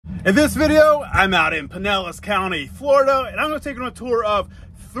In this video, I'm out in Pinellas County, Florida, and I'm going to take you on a tour of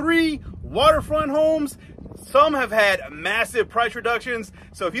 3 waterfront homes. Some have had massive price reductions,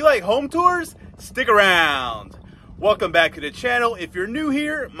 so if you like home tours, stick around. Welcome back to the channel. If you're new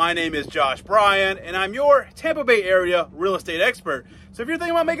here, my name is Bryan, and I'm your Tampa Bay area real estate expert. So if you're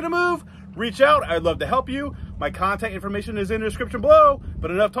thinking about making a move, reach out. I'd love to help you. My contact information is in the description below, but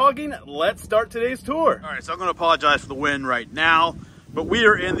enough talking, let's start today's tour. All right, so I'm going to apologize for the wind right now. But we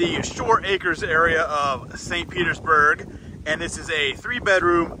are in the Shore Acres area of St. Petersburg, and this is a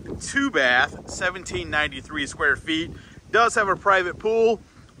 3-bedroom, 2-bath, 1793 square feet. Does have a private pool,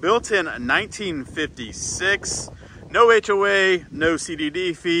 built in 1956. No HOA, no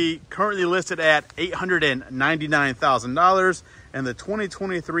CDD fee. Currently listed at $899,000, and the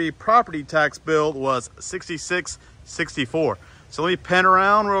 2023 property tax bill was $66.64. So let me pan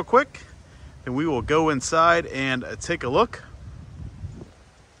around real quick, and we will go inside and take a look.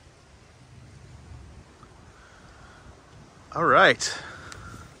 All right,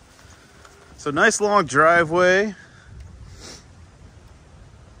 so nice long driveway.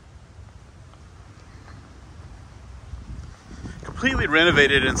 Completely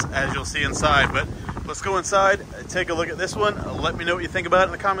renovated, as you'll see inside, but let's go inside and take a look at this one. Let me know what you think about it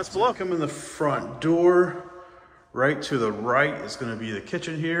in the comments below. Come in the front door. Right to the right is going to be the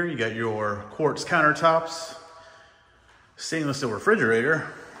kitchen here. You got your quartz countertops, stainless steel refrigerator,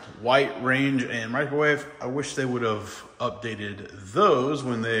 white range and microwave. I wish they would have updated those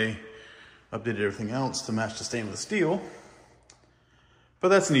when they updated everything else to match the stainless steel, but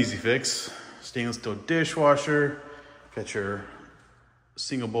that's an easy fix. Stainless steel dishwasher, got your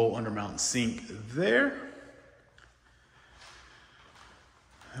single bowl undermount sink there.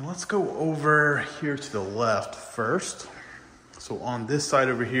 And let's go over here to the left first. So on this side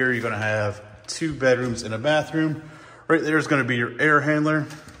over here, you're gonna have 2 bedrooms and a bathroom. Right there is gonna be your air handler.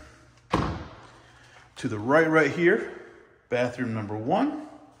 To the right here, bathroom number 1.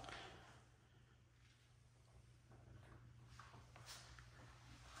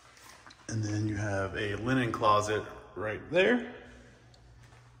 And then you have a linen closet right there.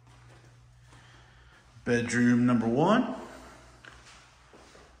 Bedroom number 1.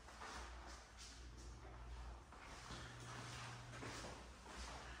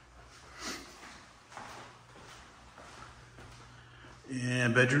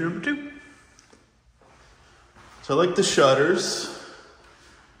 And bedroom number 2. So I like the shutters.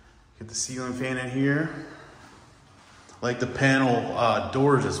 Get the ceiling fan in here. I like the panel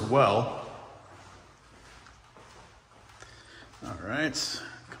doors as well. All right,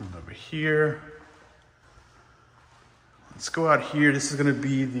 coming over here. Let's go out here. This is gonna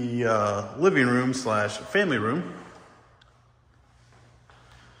be the living room / family room.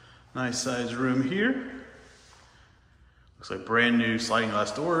 Nice size room here. Looks like brand new sliding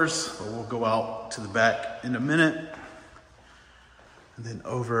glass doors, but we'll go out to the back in a minute. And then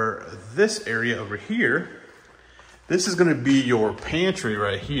over this area over here, this is gonna be your pantry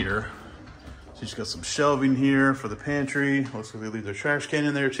right here. So you just got some shelving here for the pantry. Looks like they leave their trash can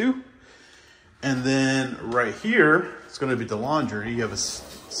in there too. And then right here, it's gonna be the laundry. You have a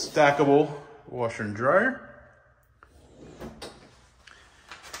stackable washer and dryer.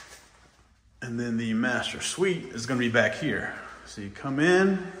 And then the master suite is gonna be back here. So you come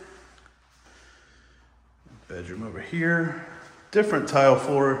in, bedroom over here, different tile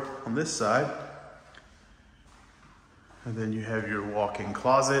floor on this side. And then you have your walk-in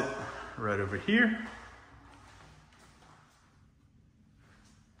closet right over here.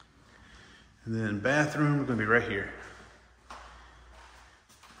 And then bathroom is gonna be right here.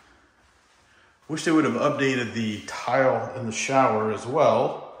 Wish they would have updated the tile in the shower as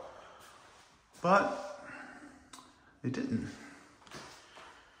well, but they didn't.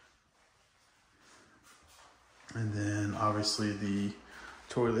 And then obviously the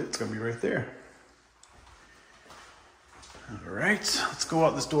toilet's gonna be right there. All right, let's go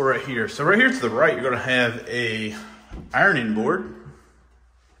out this door right here. So right here to the right, you're gonna have a ironing board.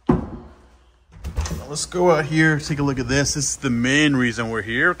 Now let's go out here, take a look at this. This is the main reason we're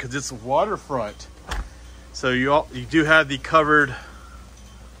here, because it's waterfront. So you do have the covered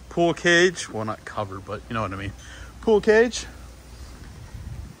pool cage. Well, not covered, but you know what I mean. Pool cage.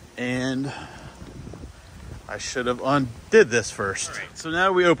 And I should have undid this first. All right, so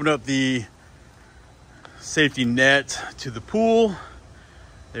now we open up the safety net to the pool.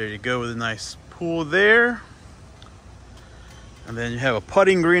 There you go, with a nice pool there. And then you have a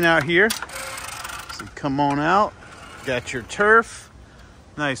putting green out here. So you come on out, got your turf,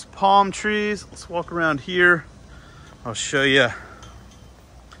 nice palm trees. Let's walk around here. I'll show you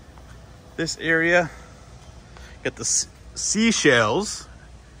this area. Got the seashells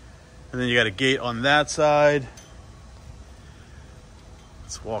And then you got a gate on that side.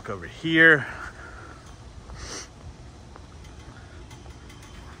 Let's walk over here.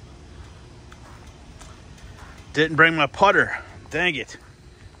 Didn't bring my putter, dang it.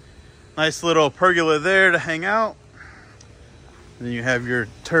 Nice little pergola there to hang out. And then you have your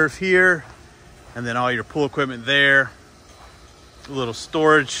turf here, and then all your pool equipment there. A little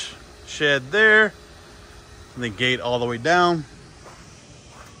storage shed there, and the gate all the way down.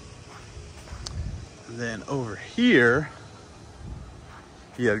 And then over here,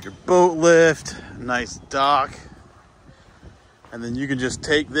 you have your boat lift, nice dock. And then you can just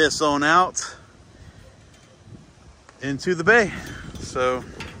take this on out into the bay. So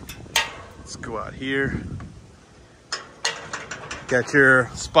let's go out here. Got your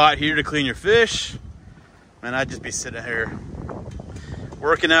spot here to clean your fish. Man, I'd just be sitting here,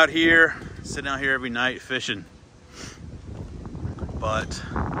 working out here, sitting out here every night fishing. But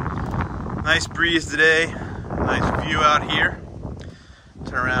nice breeze today, nice view out here.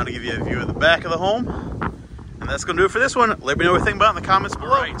 Turn around to give you a view of the back of the home. And that's gonna do it for this one. Let me know what you think about it in the comments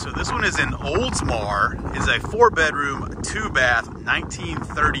below. All right, so this one is in Oldsmar. It's a 4-bedroom, 2-bath,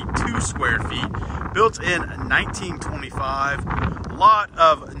 1932 square feet, built in 1925. A lot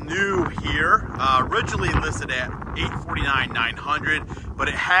of new here. Originally listed at $849,900, but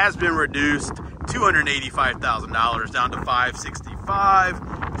it has been reduced $285,000 down to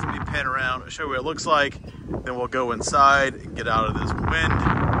 $565. So we pan around, show you what it looks like. Then we'll go inside and get out of this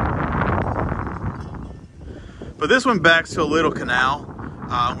wind. But this one backs to a little canal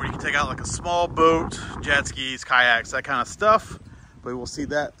where you can take out like a small boat, jet skis, kayaks, that kind of stuff. But we'll see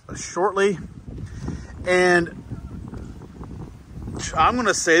that shortly. And I'm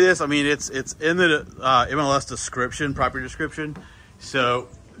gonna say this, I mean, it's in the MLS description, property description. So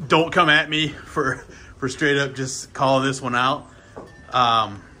don't come at me for straight up just calling this one out.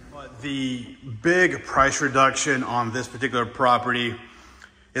 But the big price reduction on this particular property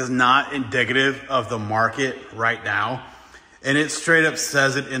is not indicative of the market right now. And it straight up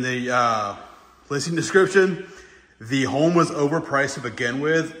says it in the listing description. The home was overpriced to begin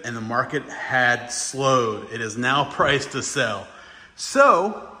with and the market had slowed. It is now priced to sell.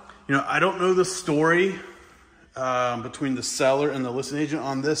 So, you know, I don't know the story between the seller and the listing agent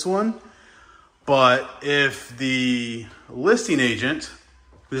on this one, but if the listing agent,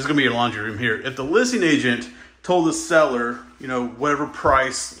 this is gonna be your laundry room here. If the listing agent told the seller, you know, whatever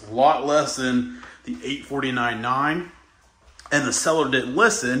price, a lot less than the $849,900, and the seller didn't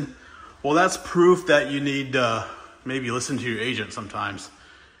listen, well, that's proof that you need to maybe listen to your agent sometimes,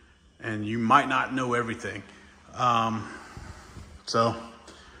 and you might not know everything. So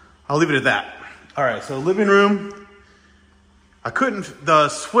I'll leave it at that. All right, so living room. I couldn't, the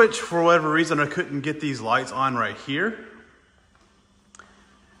switch, for whatever reason, I couldn't get these lights on right here.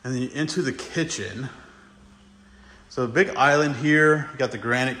 And then into the kitchen. So a big island here, got the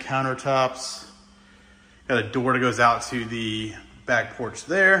granite countertops, got a door that goes out to the back porch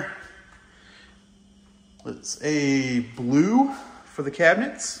there. It's a blue for the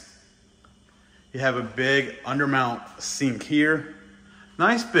cabinets. You have a big undermount sink here.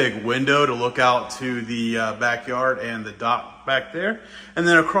 Nice big window to look out to the backyard and the dock back there. And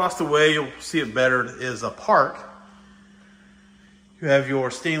then across the way, you'll see it better, is a park. You have your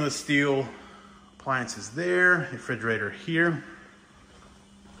stainless steel appliances there, refrigerator here.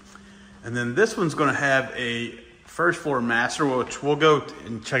 And then this one's gonna have a first floor master, which we'll go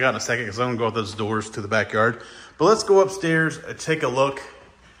and check out in a second because I'm gonna go out those doors to the backyard. But let's go upstairs and take a look.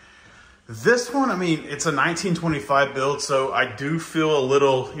 This one, I mean, it's a 1925 build, so I do feel a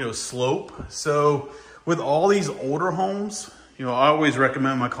little, you know, slope. So with all these older homes, you know, I always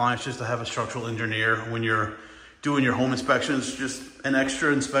recommend my clients just to have a structural engineer when you're doing your home inspections, just an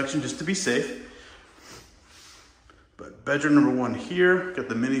extra inspection just to be safe. But bedroom number 1 here, got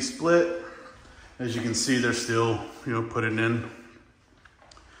the mini split. As you can see, they're still, you know, putting in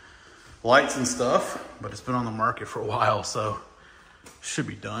lights and stuff, but it's been on the market for a while, so should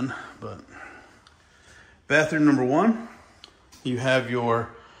be done. But bathroom number 1, you have your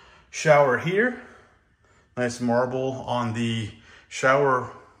shower here. Nice marble on the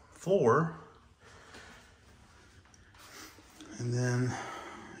shower floor. And then,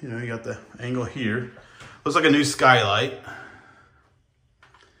 you know, you got the angle here. Looks like a new skylight.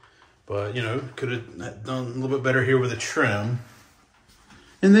 But, you know, could have done a little bit better here with a trim.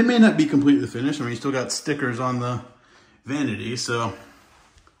 And they may not be completely finished. I mean, you still got stickers on the vanity, so.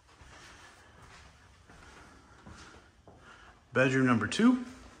 Bedroom number 2.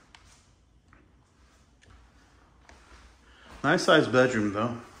 Nice sized bedroom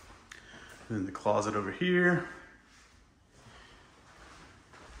though. And then the closet over here.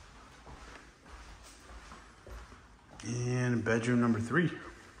 And bedroom number 3.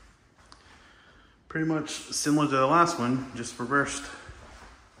 Pretty much similar to the last one, just reversed.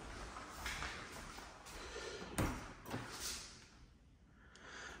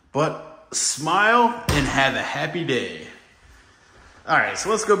 But smile and have a happy day. All right, so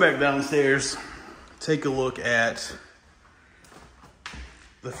let's go back downstairs, take a look at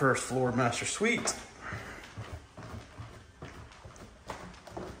the first floor master suite.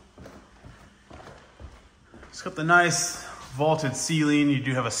 It's got the nice vaulted ceiling. You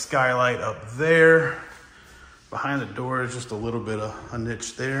do have a skylight up there. Behind the door is just a little bit of a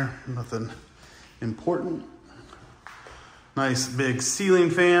niche there, nothing important. Nice big ceiling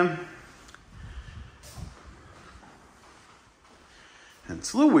fan. And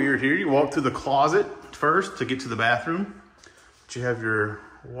it's a little weird here. You walk through the closet first to get to the bathroom. But you have your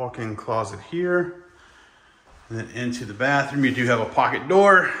walk-in closet here. And then into the bathroom, you do have a pocket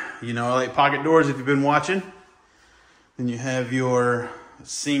door. You know, I like pocket doors if you've been watching. Then you have your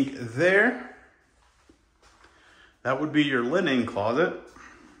sink there. That would be your linen closet.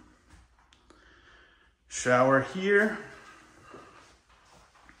 Shower here.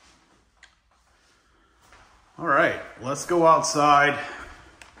 All right, let's go outside.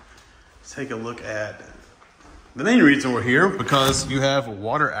 Let's take a look at the main reason we're here, because you have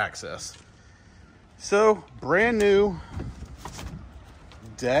water access. So, brand new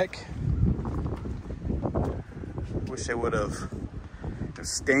deck. Wish they would have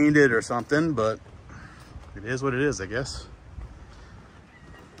stained it or something, but it is what it is, I guess.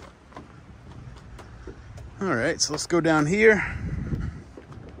 All right, so let's go down here.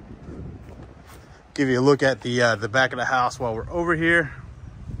 Give you a look at the back of the house while we're over here.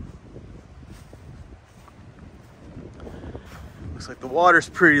 Looks like the water's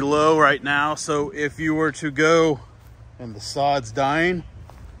pretty low right now, so if you were to go and the sod's dying,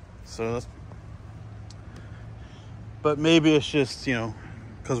 but maybe it's just, you know,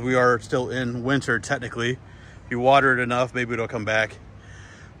 because we are still in winter technically. If you water it enough, maybe it'll come back.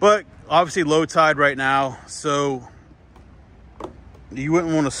 But obviously low tide right now, so you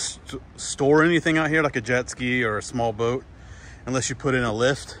wouldn't want to store anything out here like a jet ski or a small boat unless you put in a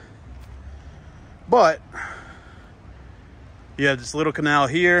lift. But you have this little canal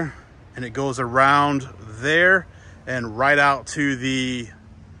here and it goes around there and right out to the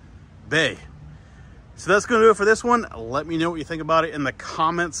bay. So that's gonna do it for this one. Let me know what you think about it in the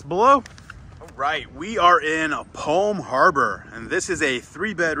comments below. All right, we are in Palm Harbor, and this is a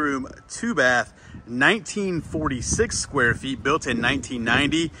 3-bedroom, 2-bath, 1946 square feet, built in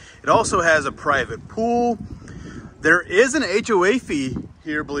 1990. It also has a private pool. There is an HOA fee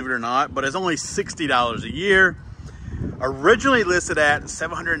here, believe it or not, but it's only $60 a year. Originally listed at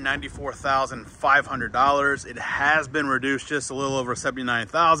 $794,500. It has been reduced just a little over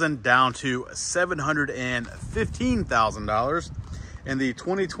 $79,000 down to $715,000. And the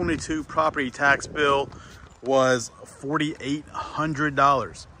 2022 property tax bill was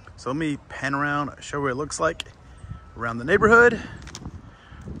 $4,800. So let me pan around, show what it looks like around the neighborhood.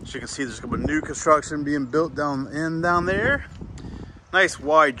 As you can see, there's a couple of new construction being built down there. Nice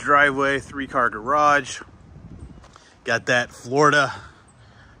wide driveway, 3-car garage. Got that Florida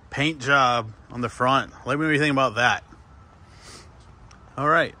paint job on the front. Let me know what you think about that. All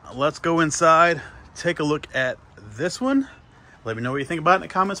right, let's go inside, take a look at this one. Let me know what you think about it in the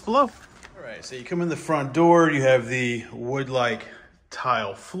comments below. All right, so you come in the front door, you have the wood-like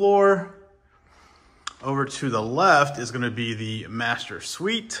tile floor. Over to the left is going to be the master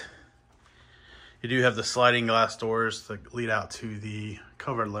suite. You do have the sliding glass doors that lead out to the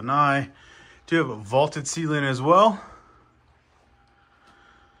covered lanai. Do have a vaulted ceiling as well.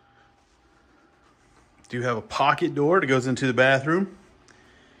 Do have a pocket door that goes into the bathroom.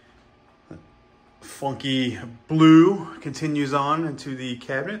 Funky blue continues on into the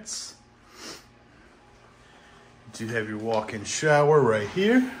cabinets. Do have your walk-in shower right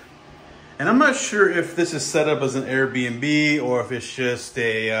here. And I'm not sure if this is set up as an Airbnb or if it's just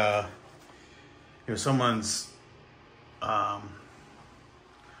a someone's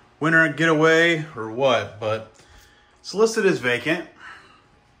winter getaway or what, but it's listed as vacant.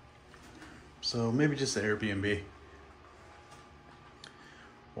 So maybe just an Airbnb.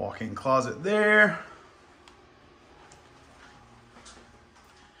 Walk-in closet there.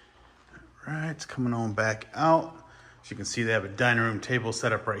 All right, coming on back out. As you can see, they have a dining room table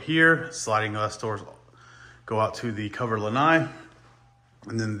set up right here. Sliding glass doors go out to the covered lanai.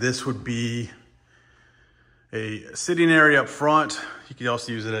 And then this would be a sitting area up front. You could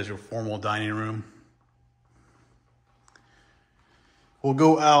also use it as your formal dining room. We'll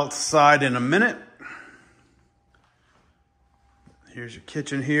go outside in a minute. Here's your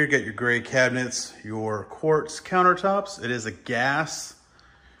kitchen here. Got your gray cabinets, your quartz countertops. It is a gas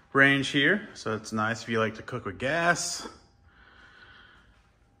range here, so it's nice if you like to cook with gas.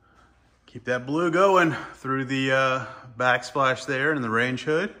 Keep that blue going through the backsplash there and the range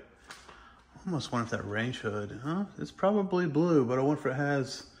hood. Almost wonder if that range hood, it's probably blue, but I wonder if it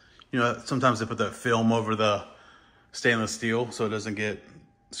has, you know, sometimes they put that film over the stainless steel so it doesn't get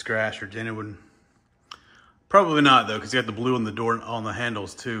scratched or dented. Probably not though, because you got the blue on the door, on the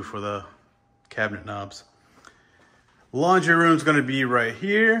handles too for the cabinet knobs. Laundry room's gonna be right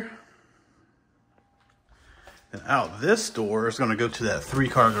here. And out this door is gonna go to that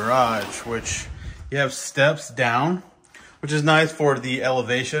 3-car garage, which you have steps down, which is nice for the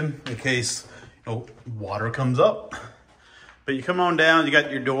elevation in case, you know, water comes up. But you come on down, you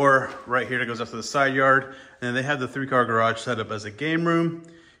got your door right here that goes up to the side yard, and then they have the 3-car garage set up as a game room.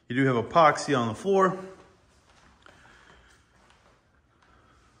 You do have epoxy on the floor.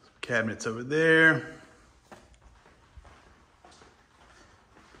 Cabinets over there.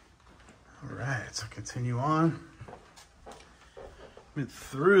 All right, so continue on. Went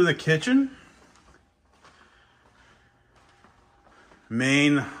through the kitchen.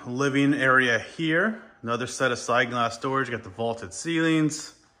 Main living area here. Another set of side glass doors. You got the vaulted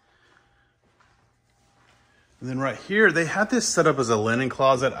ceilings. And then right here, they had this set up as a linen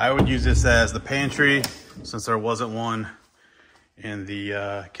closet. I would use this as the pantry since there wasn't one in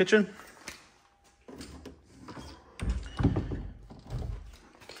the kitchen.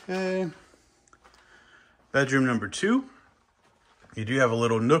 Okay. Bedroom number 2. You do have a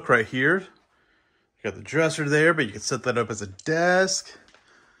little nook right here. You got the dresser there, but you can set that up as a desk.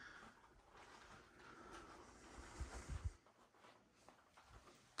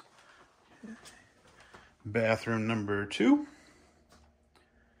 Bathroom number 2.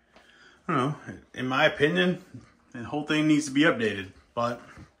 I don't know, in my opinion, the whole thing needs to be updated, but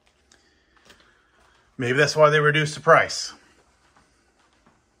maybe that's why they reduced the price.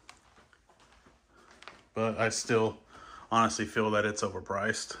 But I still honestly feel that it's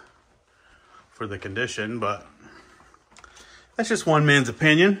overpriced for the condition, but that's just one man's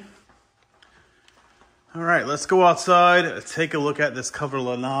opinion. All right, let's go outside, take a look at this covered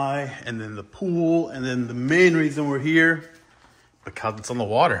lanai, and then the pool, and then the main reason we're here, because it's on the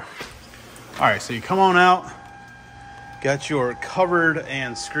water. All right, so you come on out, got your covered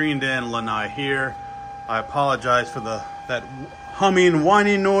and screened in lanai here. I apologize for that humming,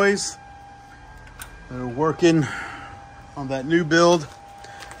 whining noise. They're working on that new build.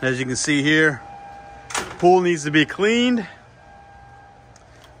 And as you can see here, pool needs to be cleaned.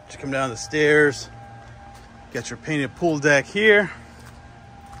 Just come down the stairs. Got your painted pool deck here.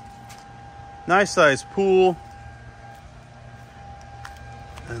 Nice sized pool.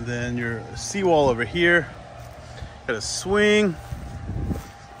 And then your seawall over here. Got a swing.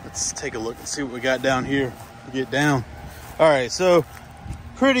 Let's take a look and see what we got down here to get down. All right, so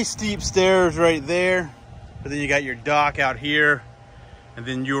pretty steep stairs right there. But then you got your dock out here. And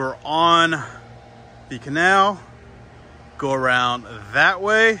then you're on the canal. Go around that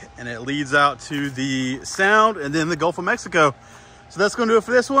way and it leads out to the Sound and then the Gulf of Mexico. So that's gonna do it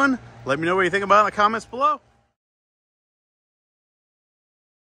for this one. Let me know what you think about it in the comments below.